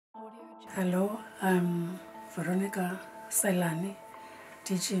Hello, I'm Veronica Sailani,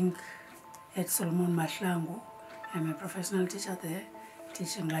 teaching at Solomon Mahlangu. I'm a professional teacher there,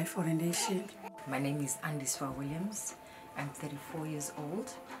 teaching life orientation. My name is Andiswa Williams. I'm 34 years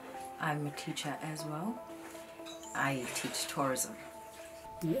old. I'm a teacher as well. I teach tourism.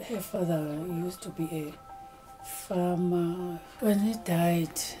 Her father used to be a farmer. When he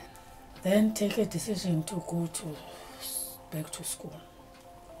died, then take a decision to go back to school.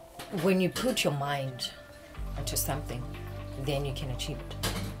 When you put your mind into something, then you can achieve it.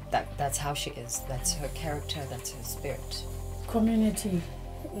 That's how she is. That's her character. That's her spirit. Community,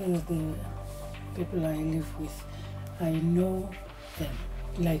 the people I live with, I know them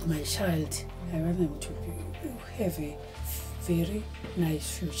like my child. I want them to have a very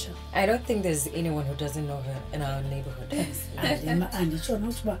nice future. I don't think there's anyone who doesn't know her in our neighborhood. And it's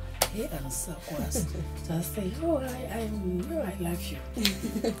not about hey, I'm so just say, I love you.